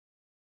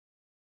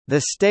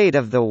The State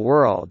of the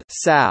World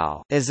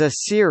is a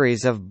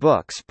series of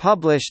books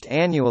published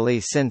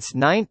annually since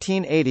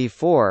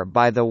 1984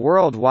 by the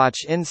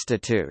WorldWatch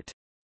Institute.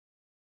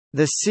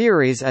 The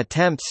series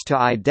attempts to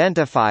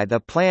identify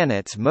the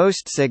planet's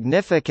most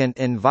significant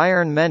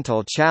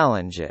environmental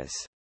challenges.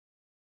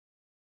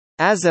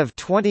 As of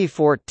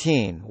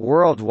 2014,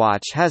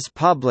 WorldWatch has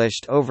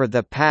published over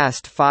the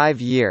past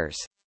 5 years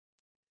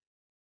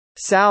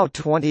SAO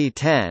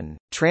 2010,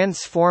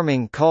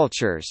 Transforming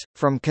Cultures,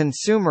 From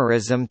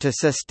Consumerism to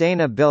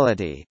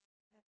Sustainability.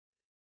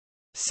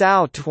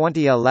 SAO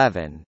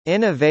 2011,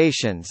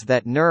 Innovations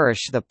that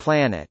Nourish the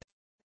Planet.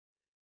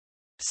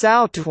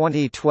 SAO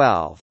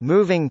 2012,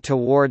 Moving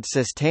Toward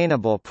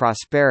Sustainable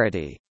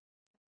Prosperity.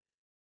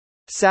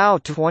 SAO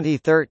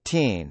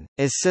 2013,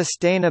 Is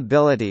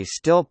Sustainability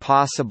Still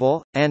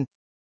Possible? And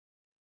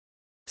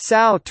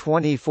SAO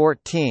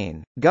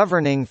 2014,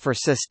 Governing for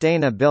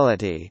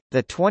Sustainability.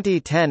 The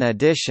 2010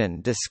 edition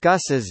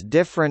discusses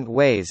different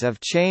ways of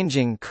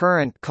changing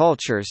current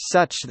cultures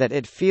such that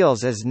it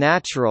feels as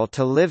natural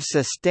to live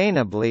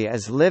sustainably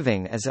as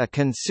living as a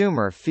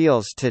consumer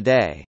feels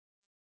today.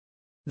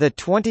 The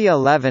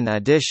 2011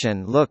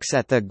 edition looks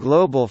at the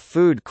global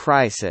food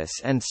crisis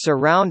and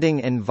surrounding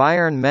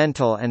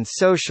environmental and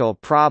social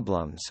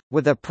problems,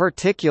 with a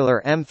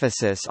particular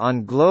emphasis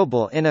on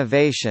global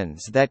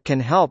innovations that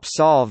can help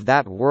solve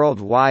that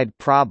worldwide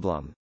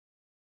problem.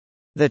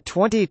 The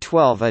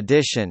 2012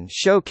 edition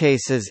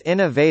showcases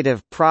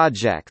innovative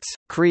projects,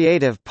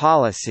 creative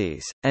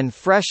policies, and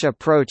fresh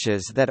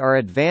approaches that are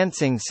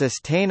advancing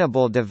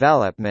sustainable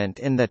development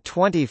in the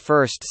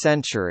 21st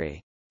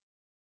century.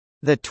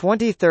 The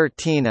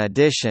 2013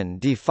 edition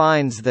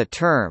defines the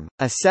term,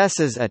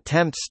 assesses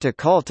attempts to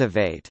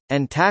cultivate,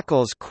 and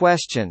tackles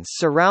questions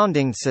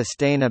surrounding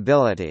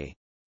sustainability.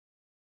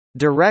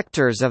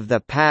 Directors of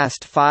the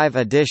past 5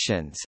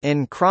 editions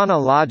in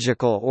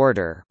chronological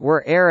order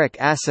were Eric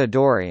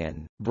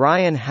Asadorian,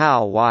 Brian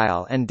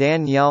Howell and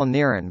Danielle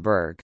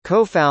Nierenberg,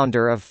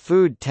 co-founder of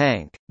Food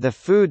Tank, the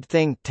food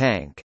think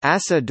tank,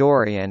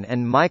 Asadorian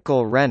and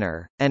Michael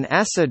Renner, and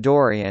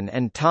Asadorian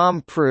and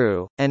Tom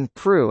Prue, and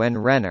Prue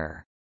and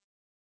Renner.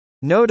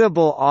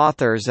 Notable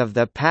authors of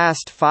the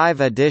past 5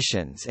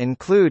 editions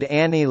include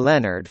Annie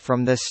Leonard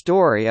from the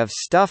Story of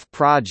Stuff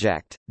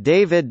Project,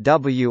 David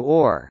W.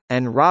 Orr,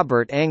 and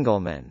Robert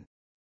Engelman.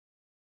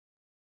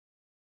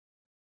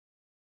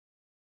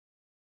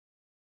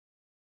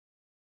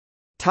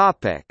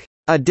 Topic: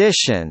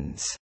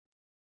 Editions.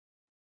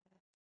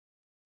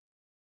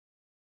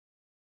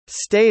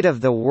 State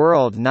of the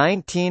World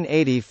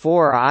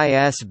 1984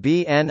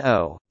 ISBN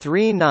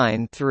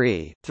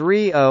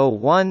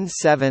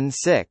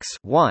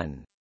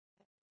 0-393-30176-1.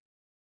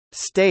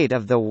 State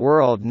of the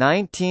World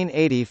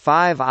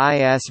 1985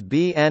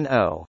 ISBN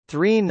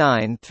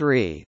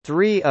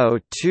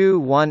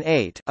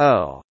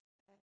 0-393-30218-0.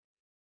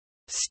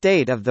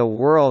 State of the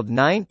World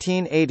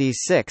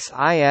 1986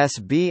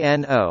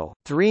 ISBN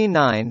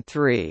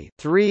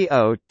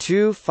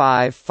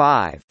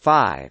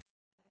 0-393-30255-5.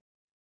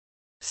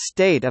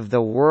 State of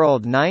the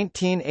World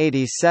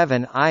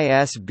 1987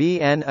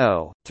 ISBN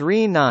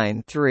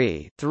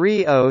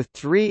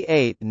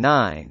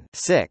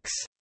 0-393-30389-6.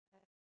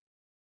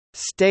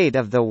 State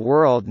of the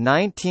World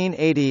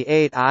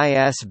 1988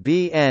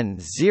 ISBN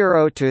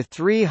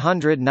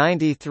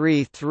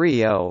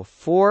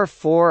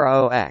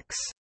 0-393-30440-X.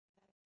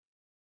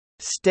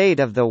 State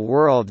of the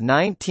World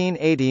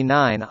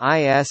 1989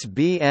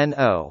 ISBN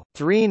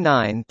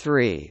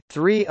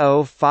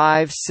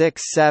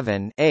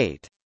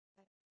 0-393-30567-8.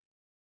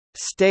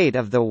 State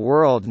of the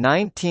World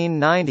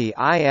 1990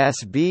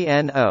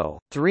 ISBN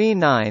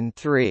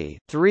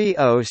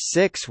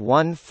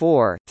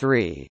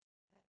 0-393-30614-3.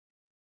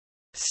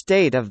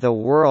 State of the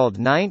World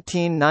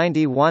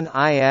 1991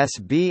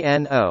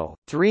 ISBN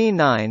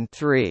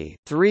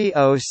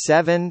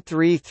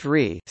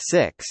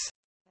 0-393-30733-6.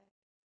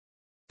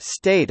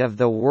 State of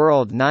the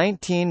World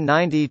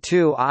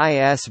 1992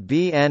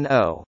 ISBN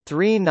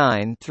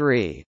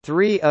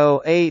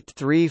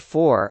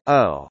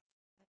 0-393-30834-0.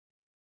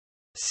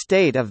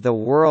 State of the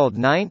World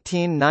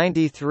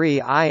 1993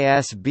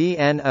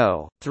 ISBN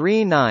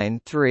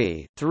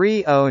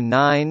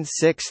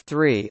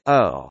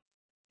 0-393-30963-0.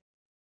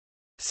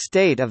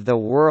 State of the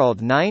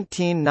World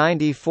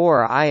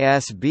 1994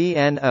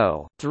 ISBN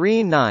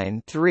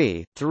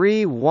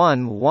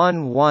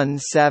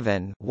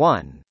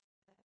 0-393-31117-1.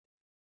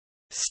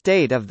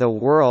 State of the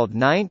World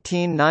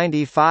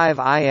 1995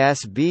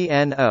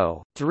 ISBN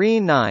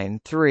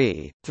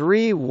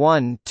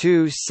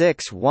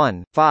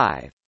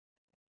 0-393-31261-5.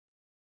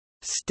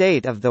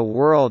 State of the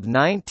World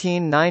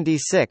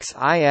 1996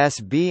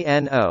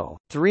 ISBN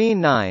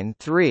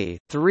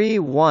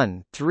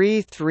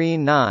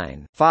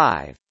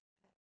 0-393-31339-5.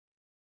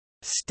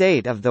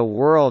 State of the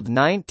World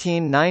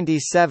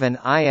 1997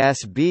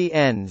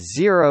 ISBN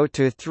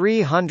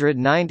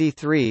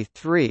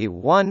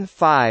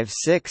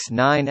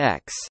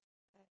 0-393-31569-X.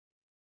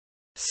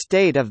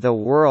 State of the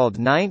World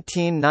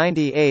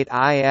 1998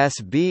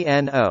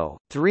 ISBN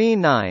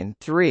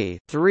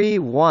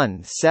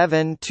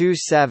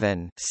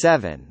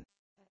 0-393-31727-7.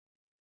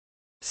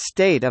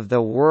 State of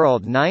the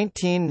World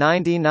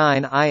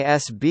 1999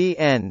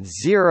 ISBN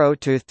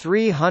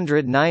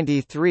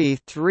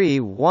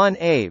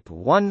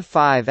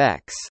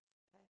 0-393-318-15-X.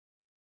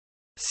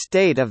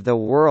 State of the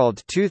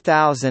World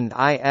 2000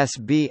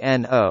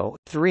 ISBN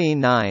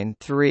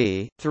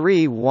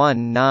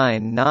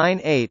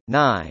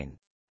 0-393-31998-9.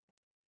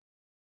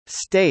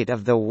 State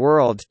of the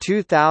World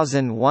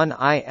 2001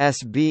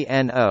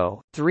 ISBN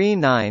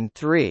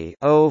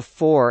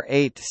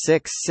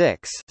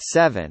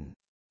 0-393-04866-7.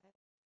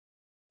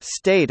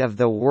 State of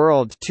the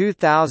World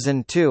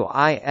 2002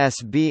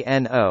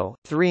 ISBN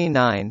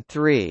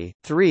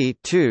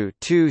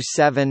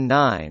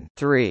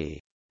 0-393-32279-3.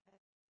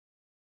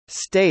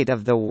 State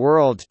of the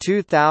World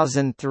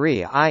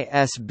 2003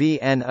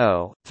 ISBN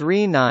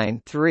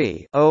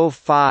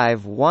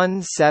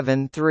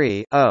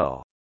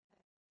 0-393-05173-0.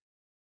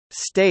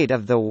 State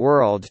of the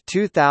World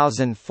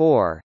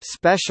 2004,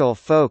 Special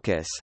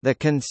Focus, The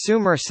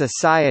Consumer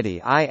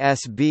Society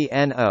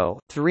ISBN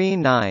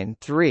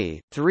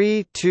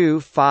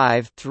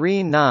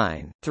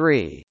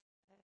 0-393-32539-3.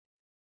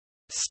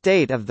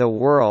 State of the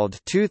World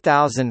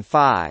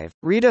 2005,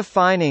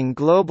 Redefining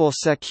Global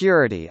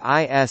Security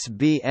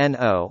ISBN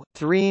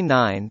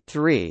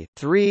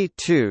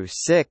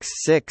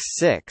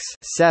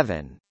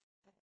 0-393-32666-7.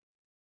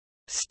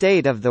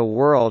 State of the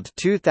World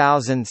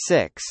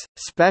 2006,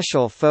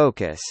 Special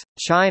Focus,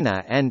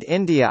 China and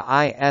India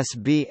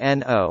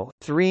ISBN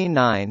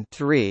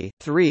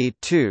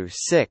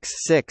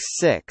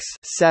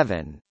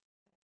 0-393-32666-7.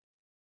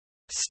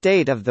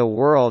 State of the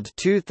World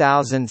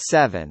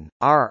 2007,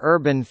 Our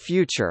Urban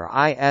Future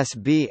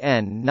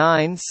ISBN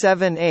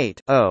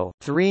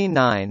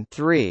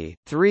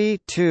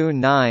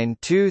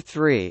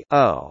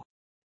 978-0-393-32923-0.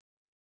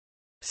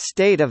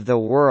 State of the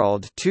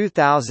World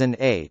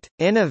 2008,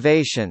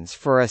 Innovations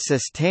for a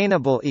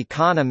Sustainable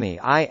Economy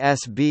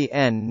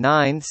ISBN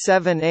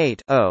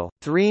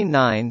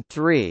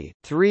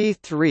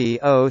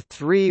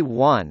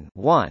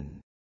 978-0-393-33031-1.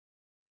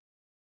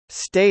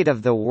 State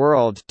of the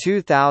World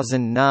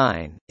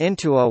 2009,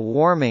 Into a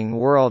Warming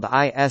World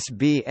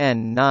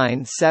ISBN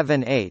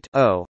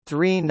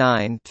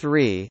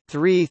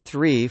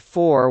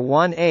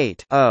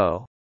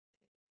 978-0-393-33418-0.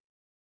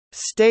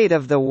 State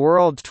of the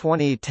World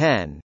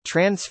 2010,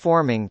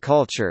 Transforming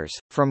Cultures,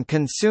 From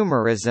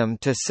Consumerism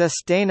to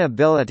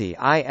Sustainability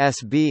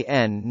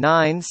ISBN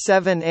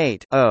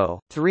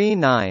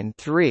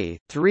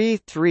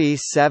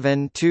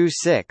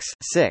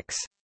 978-0-393-33726-6.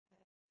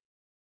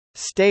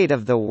 State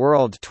of the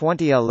World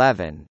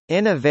 2011,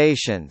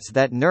 Innovations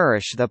that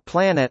Nourish the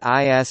Planet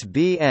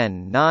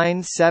ISBN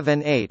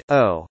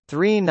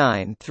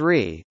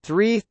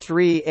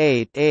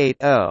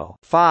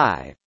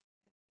 978-0-393-33880-5.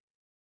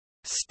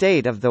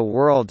 State of the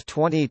World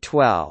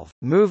 2012,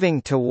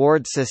 Moving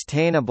Toward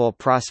Sustainable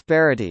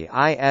Prosperity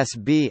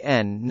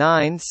ISBN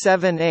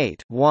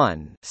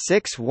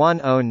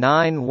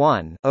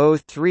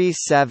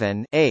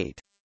 978-1-61091-037-8.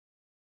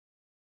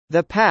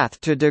 The Path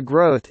to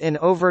Degrowth in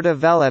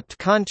Overdeveloped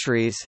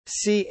Countries,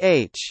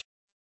 ch.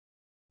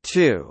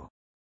 2.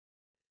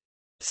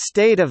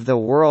 State of the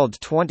World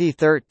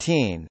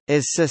 2013,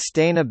 Is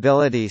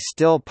Sustainability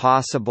Still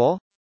Possible?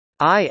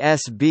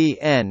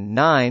 ISBN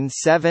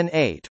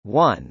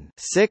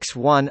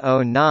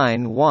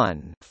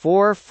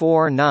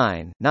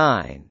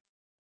 978-1-61091-449-9.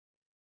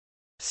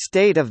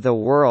 State of the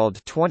World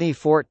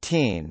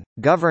 2014,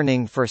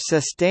 Governing for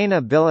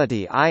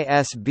Sustainability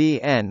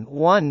ISBN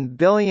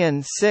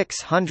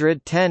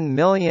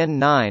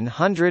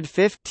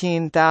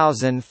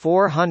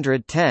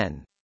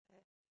 1610915,410.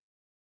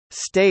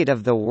 State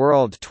of the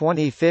World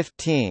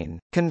 2015,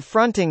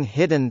 Confronting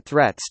Hidden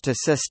Threats to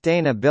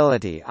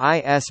Sustainability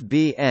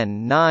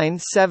ISBN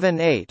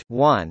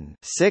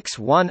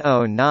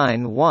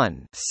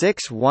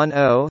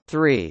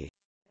 978-1-61091-610-3.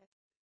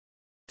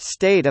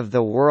 State of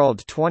the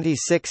World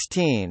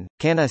 2016,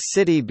 Can a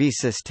City Be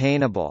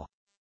Sustainable?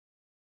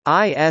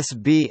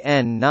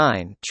 ISBN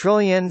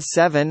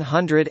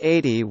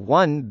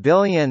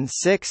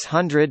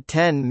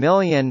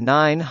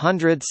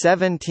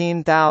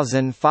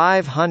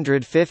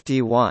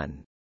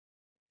 9781610917551.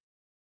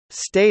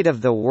 State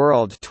of the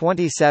World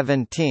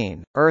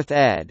 2017, Earth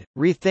Ed,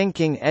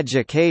 Rethinking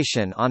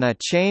Education on a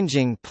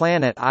Changing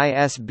Planet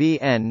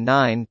ISBN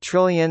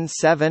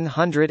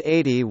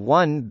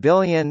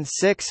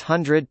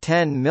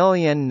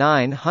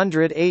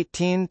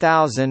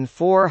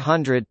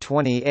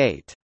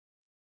 9781610918428.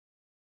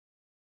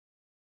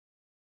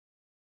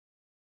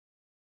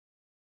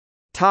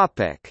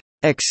 Topic: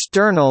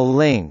 External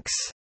links.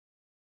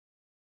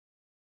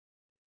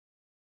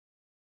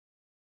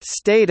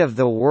 State of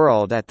the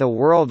World at the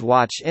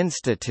WorldWatch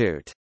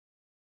Institute